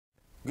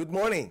Good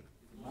morning.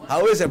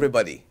 How is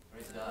everybody?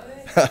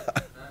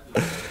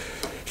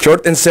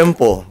 Short and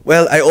simple.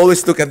 Well, I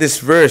always look at this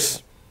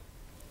verse.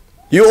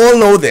 You all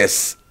know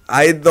this.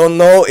 I don't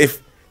know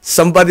if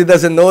somebody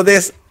doesn't know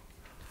this.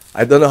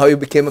 I don't know how you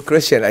became a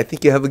Christian. I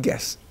think you have a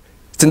guess.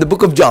 It's in the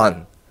book of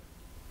John.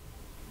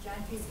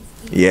 John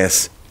 3:16.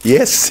 Yes.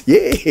 Yes.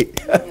 Yay.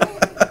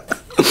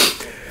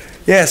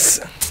 Yes.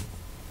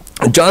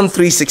 John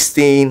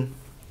 3:16.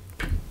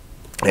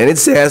 And it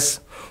says,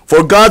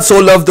 "For God so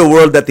loved the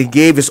world that he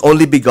gave his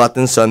only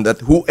begotten Son,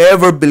 that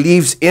whoever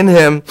believes in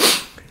him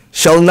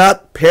shall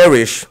not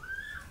perish,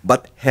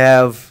 but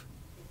have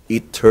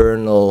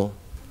eternal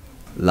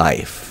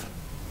life."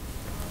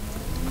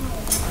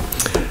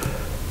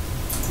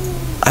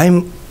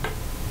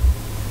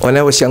 When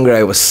I was younger,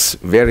 I was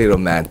very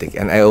romantic,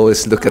 and I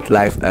always look at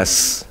life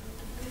as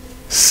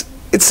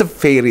it's a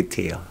fairy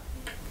tale.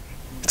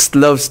 It's a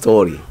love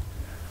story.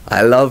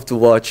 I love to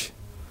watch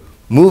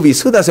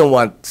movies. Who doesn't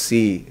want to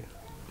see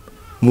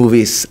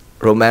movies,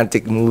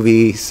 romantic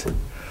movies?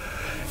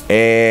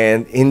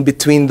 And in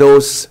between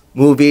those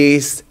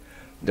movies,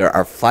 there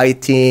are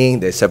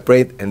fighting, they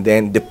separate, and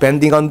then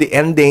depending on the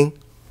ending,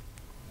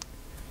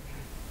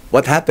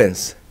 what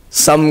happens?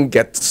 Some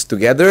gets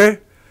together,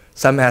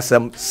 some has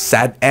some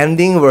sad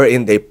ending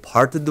wherein they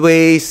parted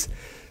ways,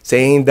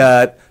 saying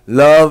that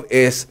love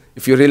is,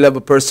 if you really love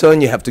a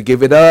person, you have to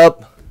give it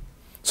up.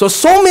 So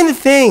many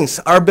things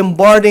are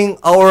bombarding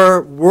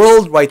our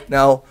world right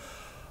now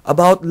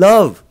about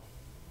love.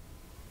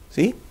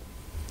 See?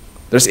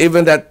 There's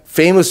even that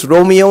famous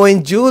Romeo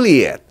and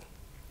Juliet,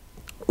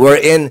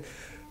 wherein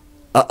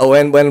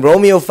when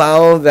Romeo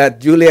found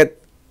that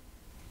Juliet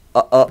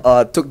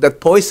took that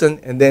poison,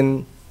 and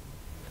then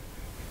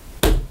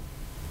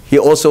he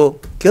also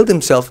killed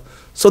himself.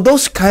 So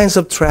those kinds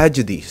of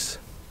tragedies,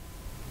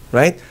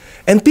 right?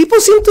 And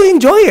people seem to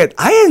enjoy it.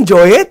 I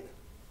enjoy it.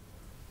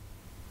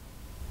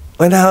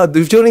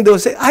 During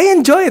those, I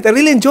enjoy it. I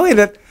really enjoy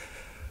it.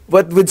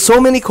 But with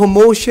so many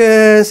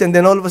commotions, and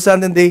then all of a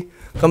sudden they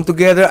come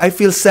together, I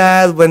feel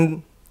sad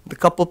when the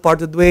couple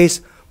parted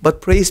ways. But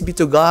praise be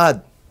to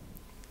God,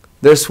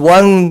 there's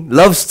one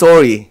love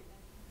story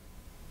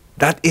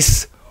that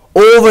is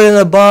over and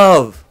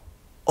above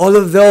all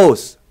of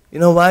those. You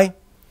know why?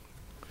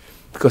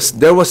 Because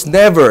there was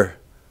never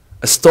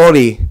a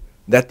story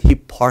that he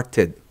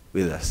parted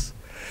with us.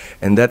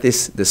 And that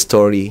is the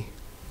story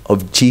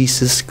of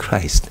Jesus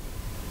Christ.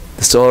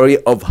 The story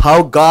of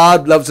how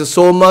God loves us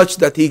so much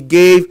that he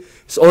gave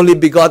his only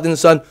begotten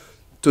Son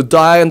to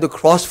die on the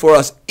cross for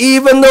us.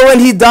 Even though when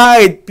he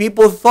died,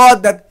 people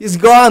thought that he's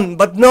gone.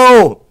 But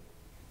no.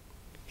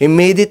 He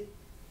made it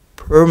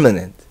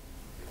permanent.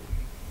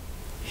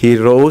 He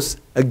rose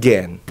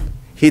again.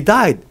 He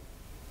died.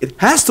 It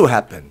has to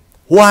happen.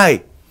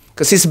 Why?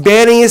 Because he's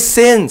bearing his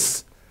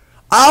sins.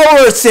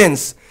 Our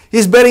sins.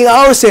 He's bearing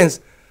our sins.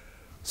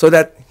 So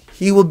that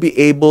he will be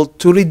able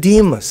to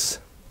redeem us.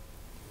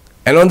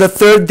 And on the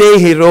third day,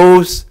 he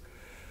rose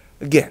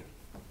again.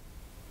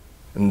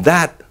 And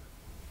that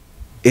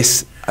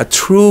is a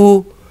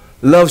true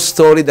love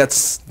story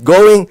that's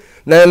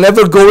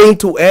never going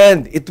to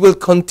end. It will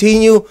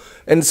continue,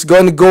 and it's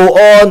going to go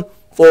on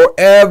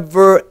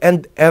forever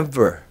and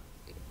ever.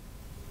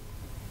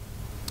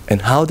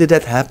 And how did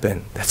that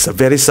happen? That's the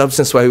very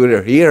substance why we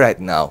are here right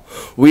now.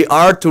 We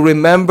are to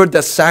remember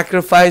the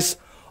sacrifice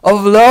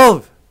of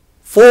love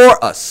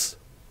for us.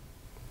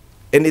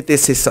 And it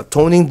is his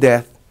atoning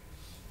death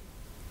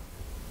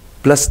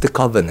plus the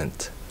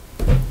covenant.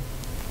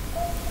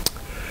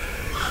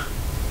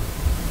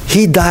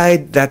 He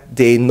died that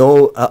they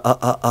know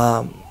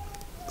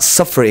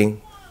suffering.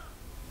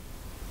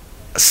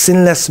 A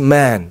sinless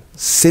man,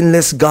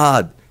 sinless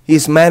God. He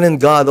is man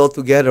and God all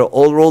together,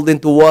 all rolled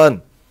into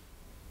one.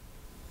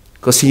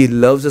 Because he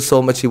loves us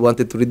so much, he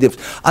wanted to redeem us.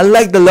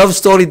 Unlike the love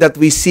story that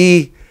we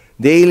see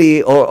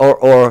daily,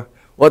 or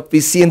what we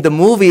see in the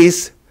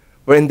movies,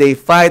 when they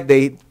fight,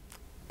 they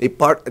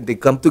part, they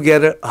come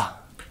together.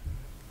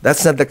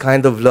 That's not the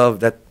kind of love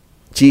that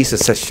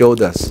Jesus has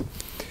showed us.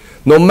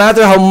 No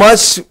matter how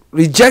much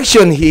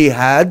rejection he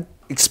had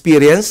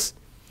experienced,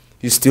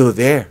 he's still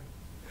there.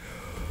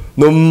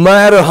 No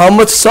matter how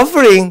much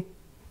suffering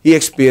he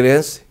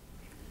experienced,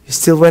 he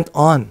still went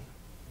on.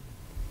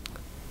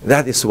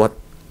 That is what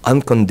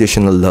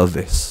unconditional love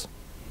is.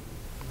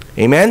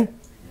 Amen?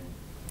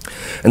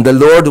 And the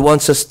Lord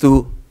wants us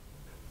to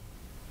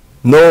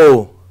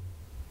know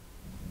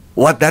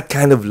what that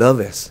kind of love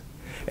is.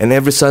 And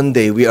every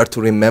Sunday we are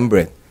to remember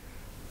it.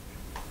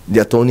 The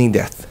atoning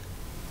death.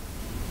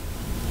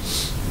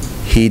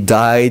 He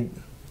died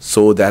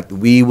so that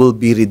we will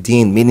be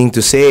redeemed. Meaning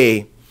to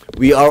say,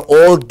 we are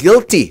all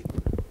guilty.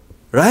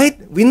 Right?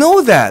 We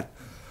know that.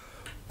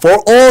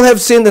 For all have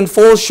sinned and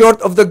fall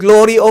short of the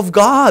glory of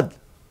God.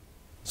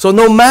 So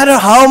no matter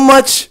how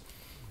much,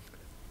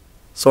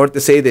 sorry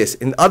to say this,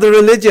 in other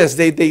religions,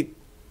 they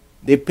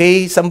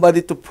pay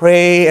somebody to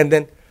pray, and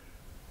then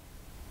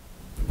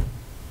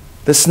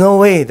there's no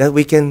way that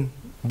we can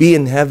be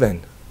in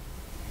heaven.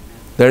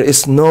 There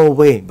is no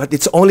way. But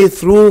it's only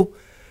through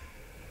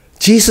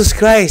Jesus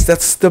Christ,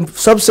 that's the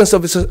substance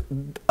of his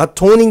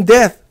atoning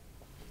death.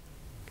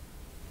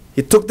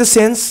 He took the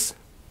sins,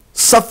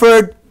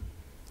 suffered,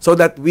 so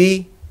that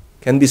we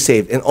can be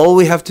saved. And all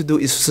we have to do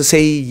is to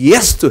say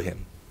yes to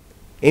him.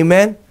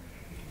 Amen?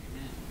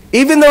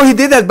 Even though he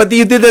did that, but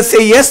you didn't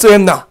say yes to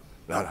him, no.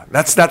 No,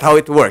 that's not how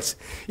it works.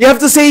 You have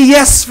to say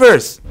yes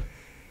first.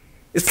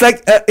 It's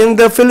like in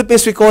the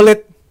Philippines, we call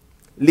it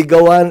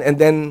ligawan, and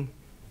then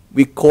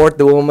we court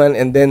the woman,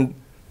 and then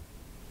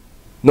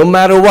no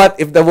matter what,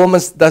 if the woman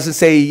doesn't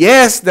say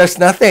yes, there's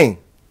nothing.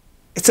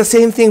 It's the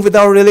same thing with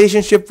our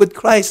relationship with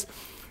Christ.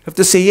 You have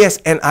to say yes.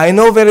 And I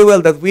know very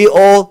well that we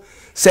all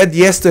said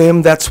yes to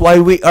him. That's why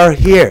we are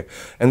here.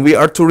 And we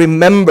are to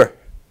remember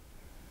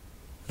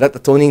that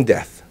atoning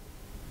death.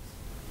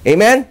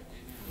 Amen?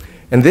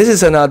 And this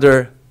is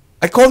another,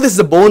 I call this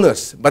the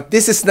bonus, but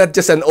this is not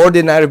just an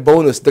ordinary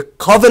bonus. The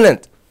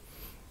covenant.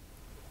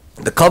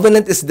 The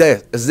covenant is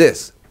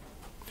this.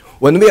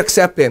 When we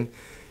accept him,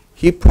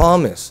 he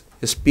promised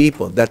his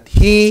people that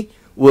he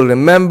will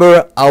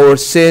remember our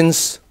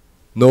sins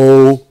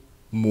no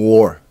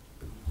more.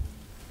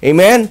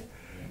 Amen?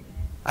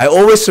 I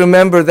always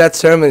remember that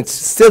sermon. It's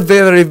still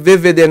very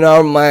vivid in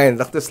our mind.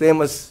 Dr.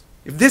 Slemas,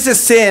 if this is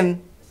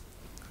sin,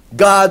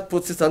 God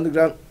puts it on the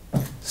ground,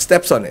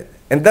 steps on it.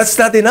 And that's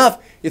not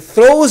enough. He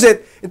throws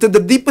it into the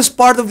deepest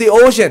part of the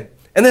ocean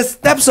and then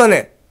steps on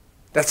it.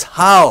 That's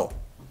how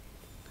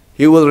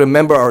he will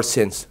remember our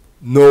sins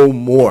no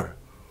more.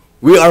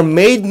 We are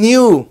made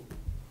new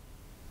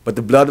by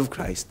the blood of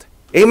Christ.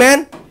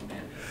 Amen?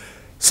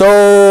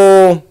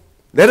 So,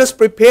 let us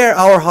prepare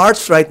our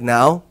hearts right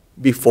now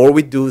before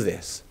we do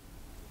this.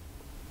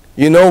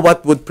 You know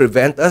what would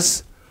prevent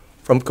us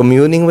from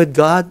communing with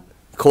God?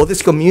 We call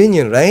this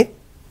communion, right?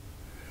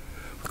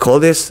 We call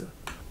this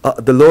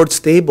the Lord's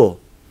table.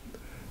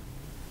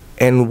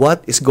 And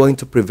what is going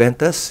to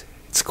prevent us?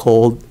 It's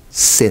called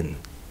sin.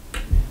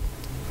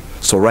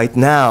 So right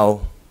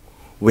now,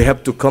 we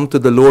have to come to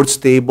the Lord's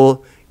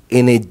table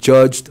in a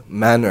judged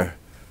manner.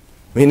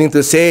 Meaning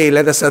to say,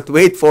 let us not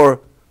wait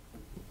for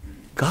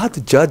God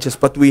to judge us,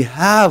 but we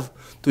have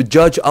to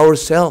judge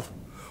ourselves.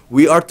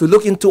 We are to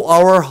look into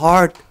our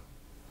heart,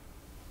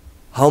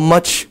 how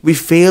much we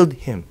failed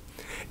him.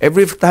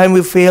 Every time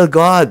we fail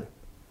God,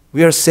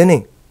 we are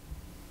sinning.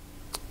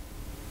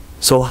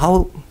 So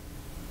how?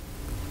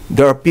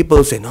 There are people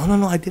who say, no,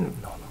 I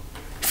didn't. No.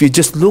 If you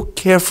just look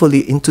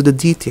carefully into the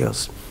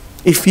details,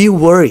 if you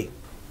worry,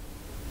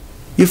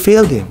 you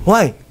failed him.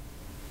 Why?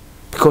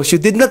 Because you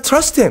did not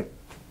trust him.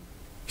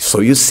 So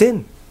you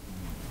sin.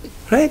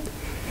 Right?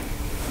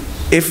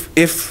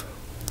 If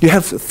you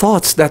have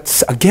thoughts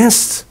that's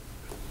against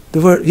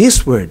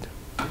his word,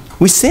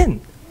 we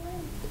sin.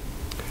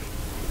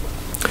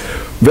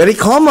 Very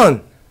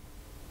common.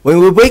 When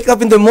we wake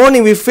up in the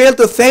morning, we fail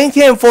to thank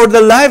him for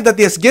the life that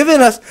he has given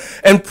us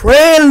and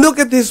pray and look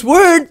at his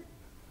word.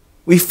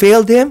 We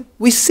failed him.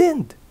 We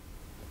sinned.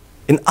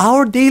 In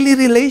our daily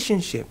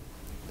relationship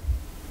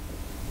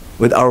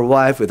with our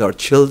wife, with our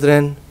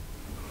children,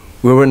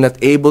 we were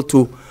not able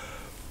to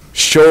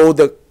show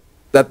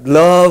that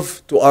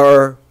love to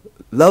our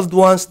loved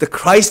ones, the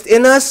Christ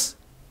in us.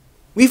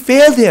 We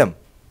failed him.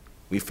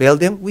 We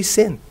failed him. We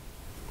sinned.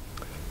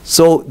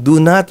 So do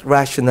not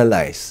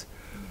rationalize.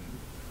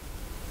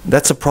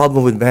 That's a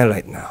problem with man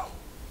right now.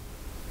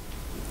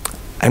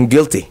 I'm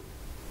guilty.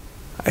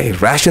 I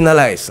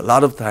rationalize a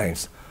lot of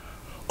times.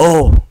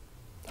 Oh,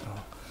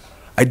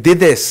 I did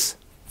this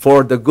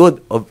for the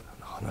good of...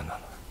 No.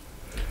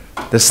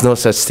 There's no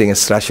such thing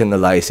as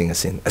rationalizing a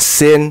sin. A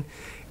sin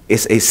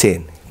is a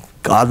sin.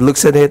 God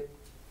looks at it.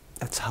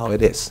 That's how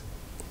it is.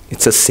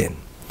 It's a sin.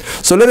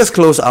 So let us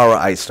close our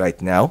eyes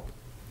right now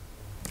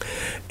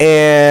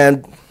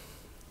and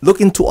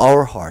look into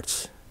our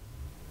hearts.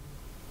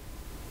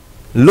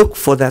 Look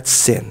for that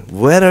sin,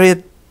 whether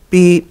it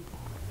be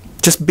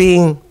just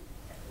being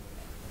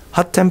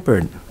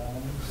hot-tempered.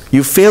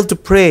 You fail to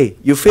pray.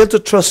 You fail to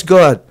trust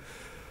God.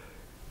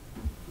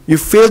 You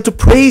fail to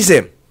praise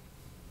him.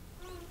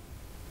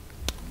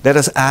 Let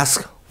us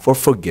ask for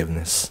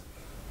forgiveness.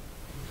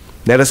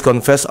 Let us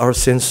confess our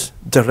sins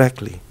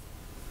directly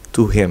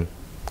to him.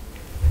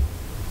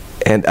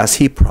 And as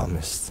he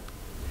promised,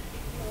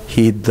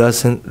 he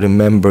doesn't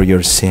remember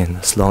your sin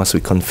as long as we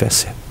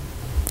confess it.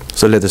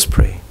 So let us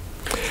pray.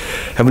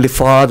 Heavenly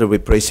Father, we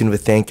praise you and we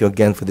thank you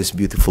again for this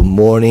beautiful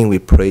morning. We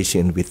praise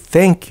you and we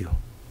thank you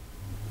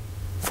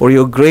for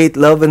your great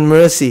love and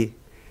mercy,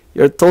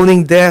 your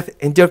atoning death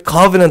and your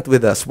covenant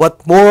with us.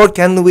 What more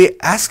can we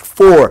ask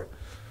for?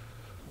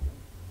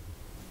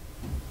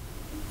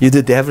 You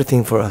did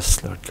everything for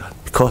us, Lord God,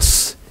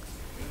 because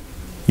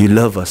you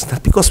love us,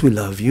 not because we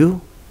love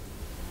you.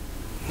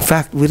 In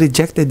fact, we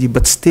rejected you,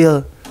 but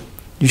still,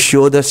 you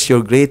showed us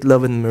your great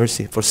love and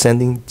mercy for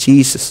sending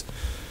Jesus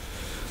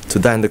to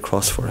die on the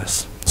cross for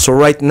us. So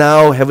right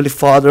now, Heavenly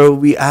Father,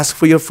 we ask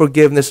for your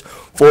forgiveness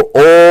for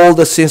all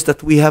the sins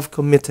that we have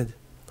committed.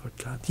 Lord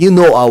God, you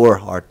know our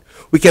heart.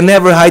 We can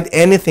never hide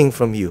anything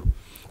from you.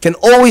 You can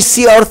always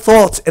see our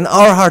thoughts and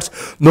our hearts,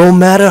 no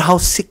matter how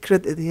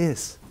secret it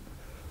is.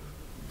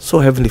 So,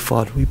 Heavenly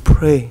Father, we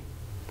pray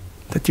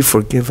that you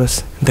forgive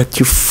us, that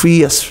you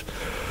free us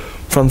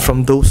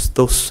from those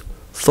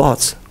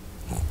thoughts,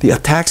 the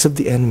attacks of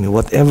the enemy,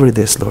 whatever it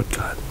is, Lord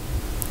God.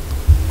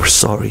 We're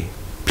sorry.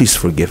 Please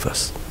forgive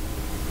us.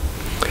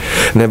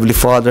 And Heavenly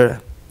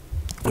Father,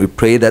 we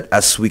pray that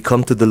as we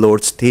come to the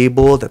Lord's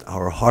table, that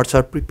our hearts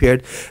are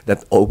prepared,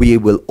 that we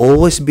will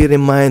always be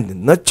reminded,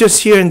 not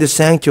just here in the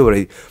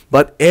sanctuary,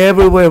 but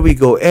everywhere we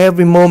go,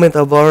 every moment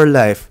of our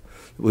life,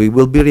 we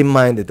will be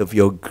reminded of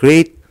your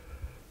great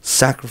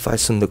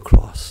sacrifice on the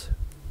cross,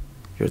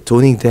 your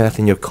atoning death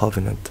and your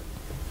covenant.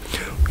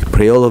 We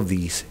pray all of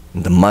these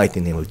in the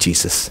mighty name of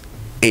Jesus.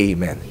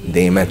 Amen and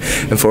amen.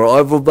 And for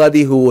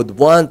everybody who would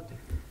want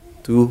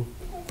to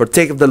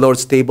partake of the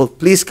Lord's table,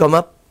 please come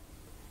up,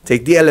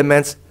 take the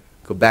elements,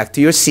 go back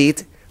to your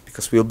seat,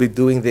 because we'll be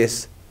doing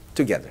this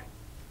together.